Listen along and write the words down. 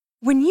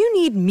When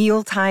you need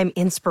mealtime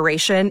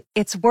inspiration,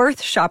 it's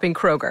worth shopping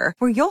Kroger,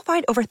 where you'll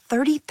find over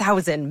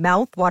 30,000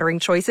 mouth-watering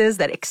choices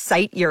that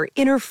excite your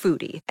inner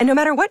foodie. And no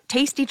matter what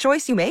tasty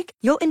choice you make,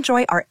 you'll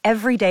enjoy our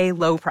everyday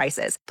low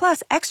prices,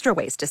 plus extra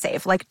ways to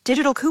save, like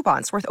digital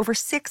coupons worth over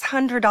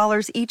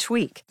 $600 each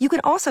week. You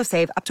can also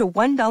save up to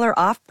 $1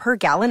 off per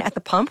gallon at the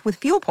pump with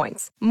fuel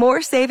points.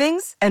 More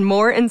savings and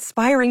more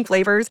inspiring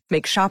flavors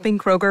make shopping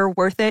Kroger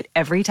worth it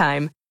every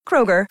time.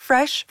 Kroger,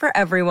 fresh for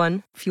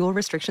everyone. Fuel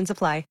restrictions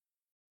apply.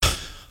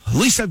 At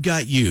least I've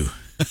got you,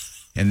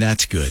 and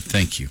that's good.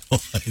 Thank you.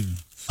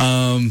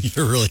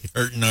 You're really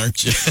hurting,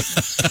 aren't you?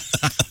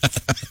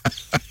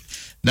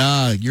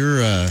 Nah,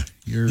 you're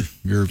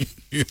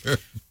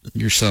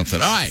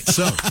something. All right,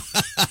 so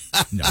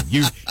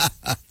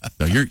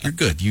you're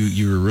good.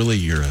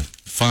 You're a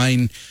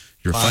fine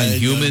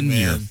human.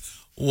 You're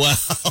wow,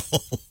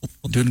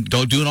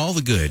 doing all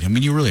the good. I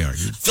mean, you really are. I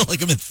feel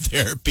like I'm in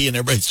therapy, and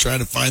everybody's trying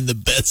to find the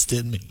best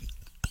in me.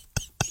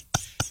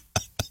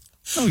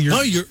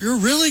 You're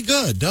really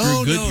good.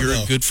 You're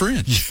a good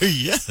friend.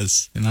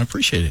 Yes. And I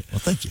appreciate it. Well,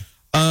 thank you.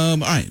 All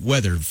right,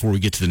 weather before we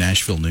get to the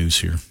Nashville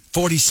news here.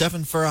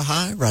 47 for a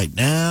high right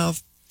now.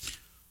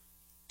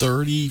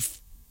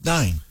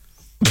 39.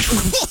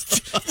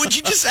 Would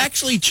you just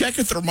actually check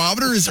a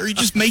thermometer? Are you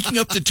just making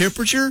up the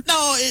temperature?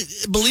 No,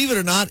 believe it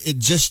or not, it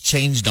just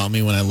changed on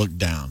me when I looked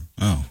down.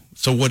 Oh,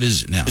 so what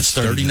is it now? It's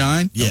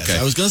 39? Yes, okay.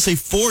 I was going to say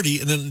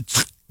 40, and then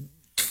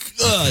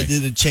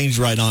it changed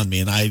right on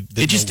me, and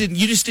you just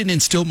didn't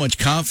instill much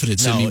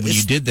confidence in me when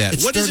you did that.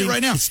 What 30, is it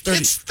right now? It's 30.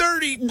 It's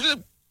 30.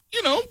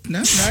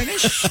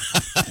 9-ish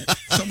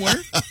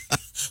somewhere.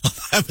 I'm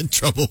having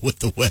trouble with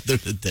the weather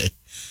today.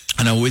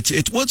 I know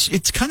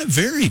it's kind of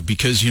varied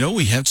because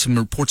we have some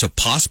reports of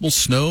possible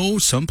snow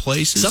some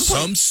places,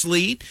 some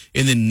sleet,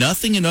 and then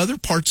nothing in other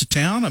parts of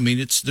town. I mean,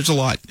 there's a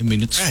lot. I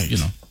mean, it's right.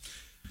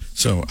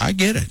 So I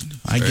get it.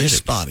 I get it.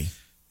 Spotty.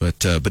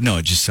 But no,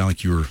 it just sounded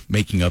like you were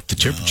making up the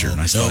temperature,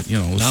 and I thought,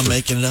 not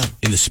making it up.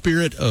 In the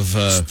spirit of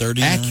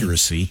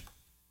accuracy,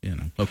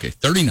 Okay,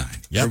 39.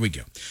 Yep. There we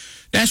go.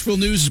 Nashville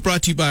News is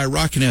brought to you by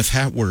Rockin' F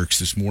Hat Works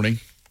this morning.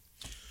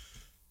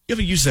 You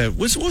ever use that?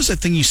 What was that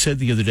thing you said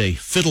the other day?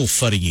 Fiddle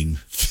fudding.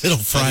 Fiddle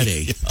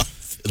Friday.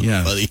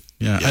 Yeah.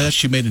 Yeah. I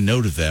actually made a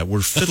note of that.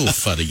 We're fiddle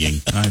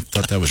fudding. I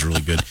thought that was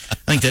really good. I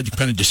think that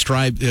kind of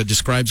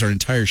describes our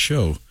entire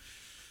show.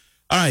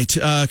 All right.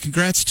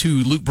 Congrats to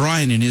Luke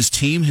Bryan and his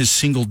team. His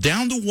single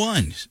Down to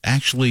One,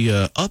 actually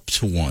up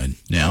to one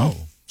now.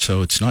 Oh.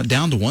 So it's not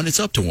down to one, it's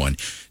up to one.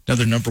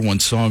 Another number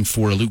one song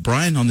for Luke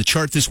Bryan on the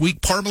chart this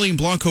week. Parmalee and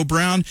Blanco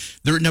Brown,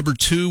 they're at number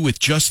 2 with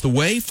Just the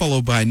Way,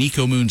 followed by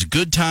Nico Moon's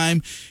Good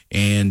Time.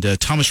 And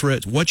Thomas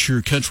Rhett's What's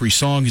Your Country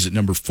Song is at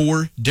number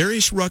 4.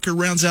 Darius Rucker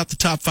rounds out the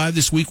top 5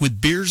 this week with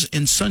Beers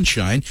and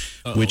Sunshine,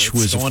 which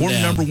was a former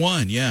number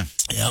 1. Yeah.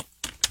 Yep.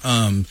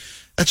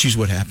 That's usually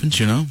what happens,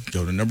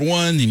 Go to number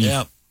 1, and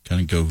you kind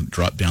of go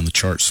drop down the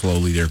chart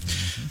slowly there.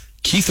 Mm-hmm.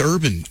 Keith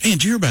Urban. Man,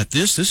 did you hear about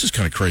this? This is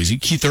kind of crazy.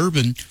 Keith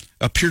Urban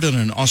appeared on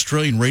an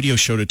Australian radio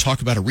show to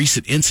talk about a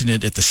recent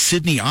incident at the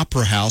Sydney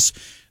Opera House.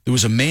 There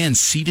was a man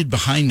seated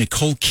behind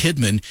Nicole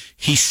Kidman.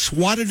 He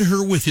swatted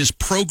her with his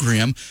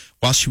program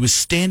while she was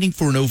standing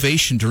for an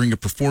ovation during a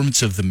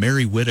performance of The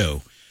Merry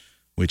Widow,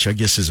 which I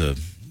guess is a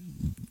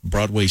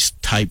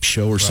Broadway-type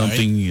show or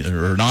something,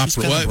 or an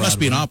opera. Well, it must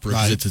be an opera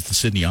because it's at the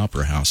Sydney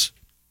Opera House.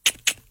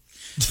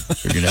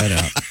 Figure that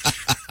out.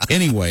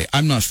 Anyway,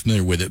 I'm not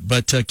familiar with it,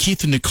 but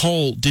Keith and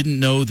Nicole didn't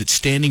know that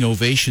standing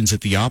ovations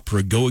at the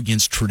opera go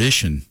against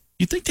tradition.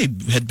 You'd think they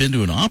had been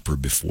to an opera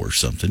before or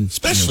something.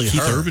 Especially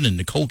Keith Urban and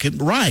Nicole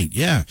Kidman. Right,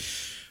 yeah.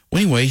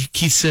 Well, anyway,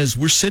 Keith says,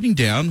 we're sitting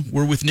down,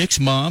 we're with Nick's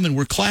mom, and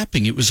we're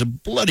clapping. It was a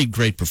bloody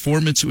great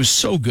performance. It was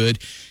so good.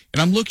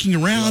 And I'm looking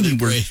around,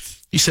 and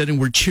he said, and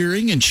we're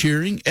cheering and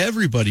cheering.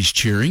 Everybody's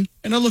cheering.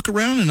 And I look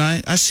around, and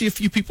I see a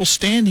few people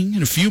standing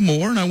and a few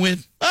more, and I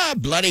went,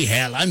 bloody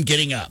hell, I'm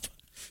getting up.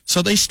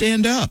 So they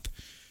stand up.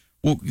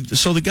 Well,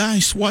 so the guy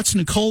swats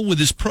Nicole with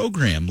his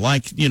program,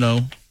 like,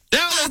 down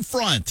in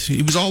front.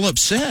 He was all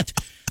upset.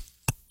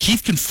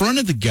 Keith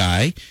confronted the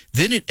guy.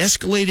 Then it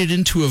escalated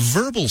into a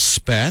verbal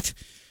spat.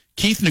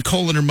 Keith,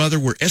 Nicole, and her mother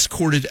were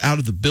escorted out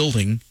of the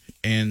building.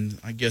 And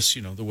I guess,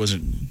 there was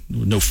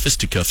no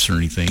fisticuffs or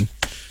anything.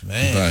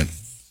 Man. But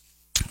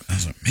I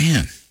was like,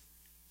 man,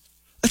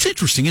 that's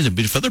interesting, isn't it?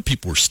 But if other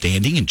people were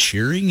standing and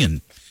cheering, and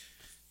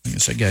I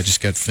guess that guy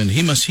just got offended.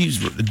 He's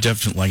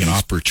definitely like an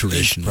opera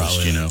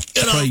traditionalist,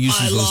 Get probably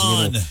uses those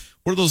little.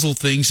 What are those little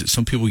things that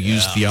some people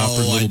use at the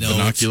opera, little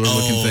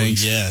binocular-looking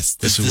things? Yes.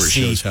 This is where it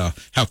shows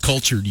how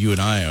cultured you and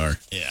I are.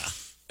 Yeah.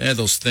 Yeah,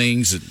 those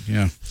things.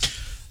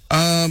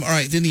 All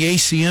right, then the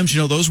ACMs,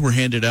 those were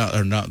handed out,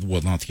 or not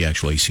the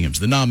actual ACMs.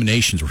 The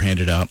nominations were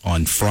handed out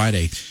on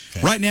Friday.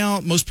 Okay. Right now,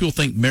 most people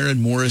think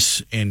Maren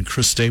Morris and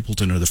Chris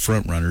Stapleton are the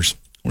front runners.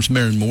 Of course,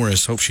 Maren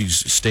Morris, hope she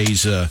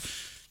stays...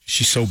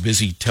 she's so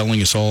busy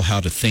telling us all how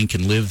to think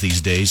and live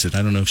these days that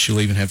I don't know if she'll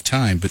even have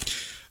time. But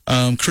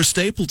Chris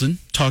Stapleton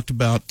talked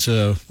about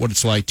what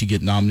it's like to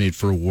get nominated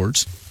for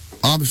awards.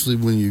 Obviously,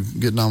 when you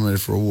get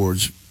nominated for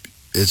awards,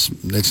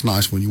 it's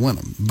nice when you win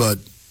them. But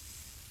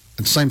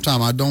at the same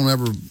time, I don't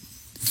ever,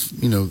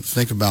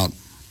 think about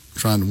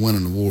trying to win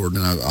an award,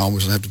 and I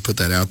always have to put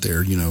that out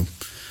there,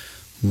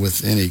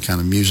 with any kind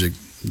of music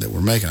that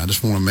we're making. I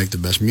just want to make the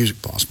best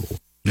music possible.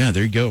 Yeah,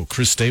 there you go.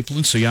 Chris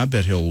Stapleton. So, yeah, I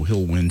bet he'll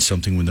win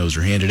something when those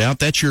are handed out.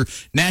 That's your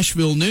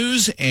Nashville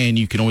news, and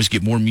you can always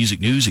get more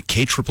music news at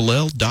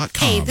KLLL.com.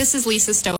 Hey, this is Lisa Stowe.